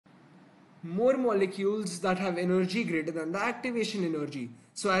more molecules that have energy greater than the activation energy.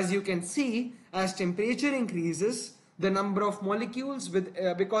 So as you can see, as temperature increases, the number of molecules with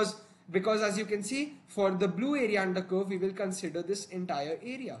because as you can see, for the blue area under curve, we will consider this entire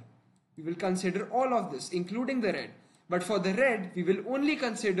area. We will consider all of this, including the red. But for the red, we will only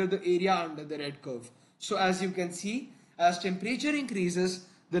consider the area under the red curve. So as you can see, as temperature increases,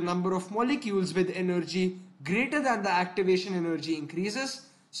 the number of molecules with energy greater than the activation energy increases.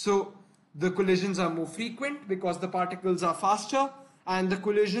 So the collisions are more frequent because the particles are faster, and the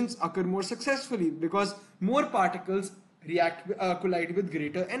collisions occur more successfully because more particles collide with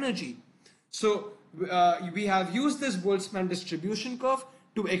greater energy. So we have used this Boltzmann distribution curve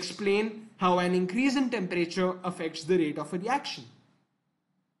to explain how an increase in temperature affects the rate of a reaction.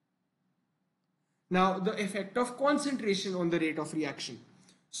 Now, the effect of concentration on the rate of reaction.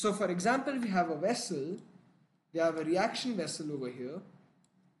 So for example, we have a vessel, we have a reaction vessel over here.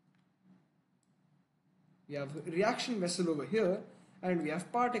 We have a reaction vessel over here, and we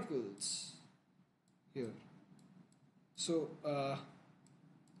have particles here. So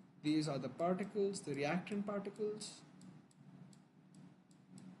these are the particles, the reactant particles.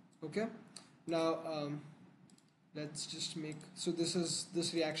 Okay. Now let's just make, so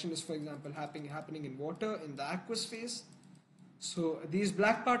this reaction is, for example, happening in water in the aqueous phase. So these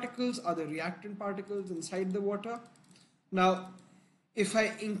black particles are the reactant particles inside the water. Now if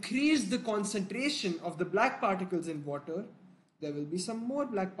I increase the concentration of the black particles in water, there will be some more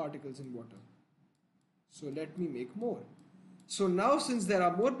black particles in water. So let me make more. So now since there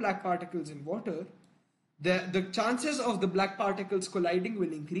are more black particles in water, the chances of the black particles colliding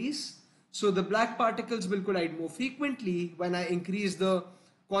will increase. So the black particles will collide more frequently when I increase the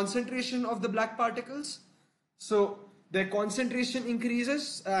concentration of the black particles. So their concentration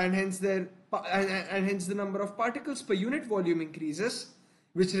increases, and hence the number of particles per unit volume increases,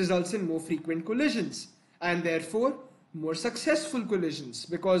 which results in more frequent collisions and therefore more successful collisions,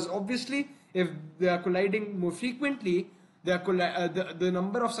 because obviously if they are colliding more frequently, the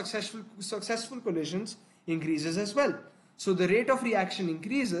number of successful collisions increases as well. So the rate of reaction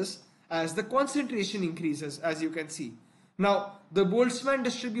increases as the concentration increases, as you can see. Now the Boltzmann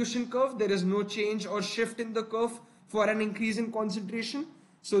distribution curve, there is no change or shift in the curve for an increase in concentration.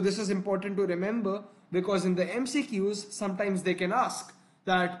 So this is important to remember, because in the MCQs sometimes they can ask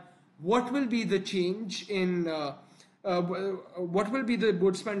that what will be the change in what will be the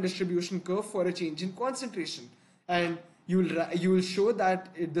Boltzmann distribution curve for a change in concentration, and you will show that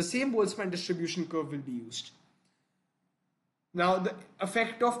the same Boltzmann distribution curve will be used. Now the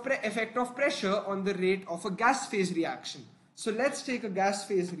effect of pressure on the rate of a gas phase reaction. So let's take a gas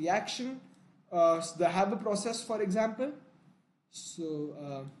phase reaction, the Haber process, for example.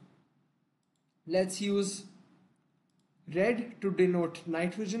 So let's use red to denote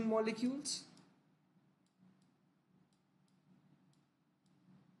nitrogen molecules.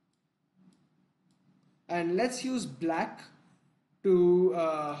 And let's use black to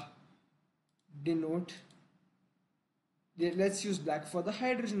denote, let's use black for the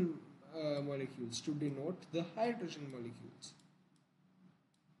hydrogen molecules, to denote the hydrogen molecules.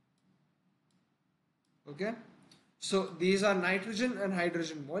 Okay, so these are nitrogen and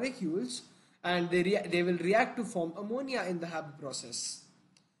hydrogen molecules, and they will react to form ammonia in the Haber process.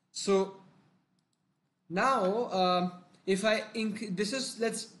 So now if I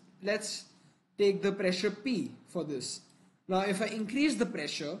let's take the pressure P for this. Now if I increase the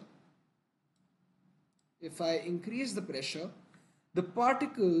pressure, the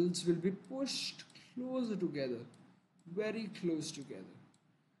particles will be pushed closer together, very close together.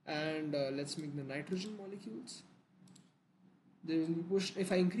 And let's make the nitrogen molecules. They will be pushed.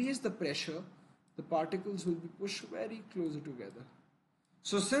 If I increase the pressure, the particles will be pushed very closer together.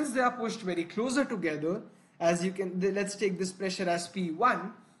 So since they are pushed very closer together, as you can, let's take this pressure as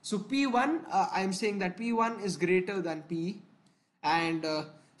P1. So P1, I'm saying that P1 is greater than P, and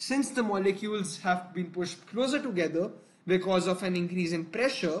since the molecules have been pushed closer together because of an increase in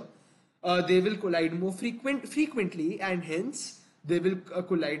pressure, they will collide more frequently, and hence they will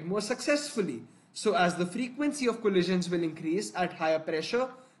collide more successfully. So as the frequency of collisions will increase at higher pressure,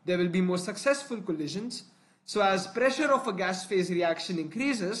 there will be more successful collisions. So as pressure of a gas phase reaction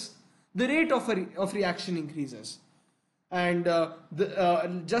increases, the rate of reaction increases. And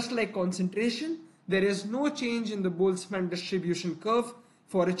just like concentration, there is no change in the Boltzmann distribution curve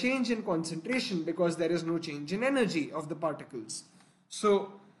for a change in concentration, because there is no change in energy of the particles.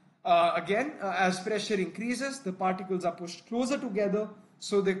 So again, as pressure increases, the particles are pushed closer together,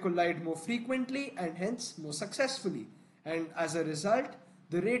 so they collide more frequently and hence more successfully. And as a result,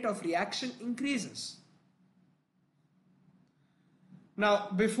 the rate of reaction increases. Now,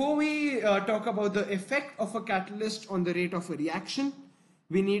 before we talk about the effect of a catalyst on the rate of a reaction,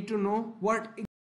 we need to know what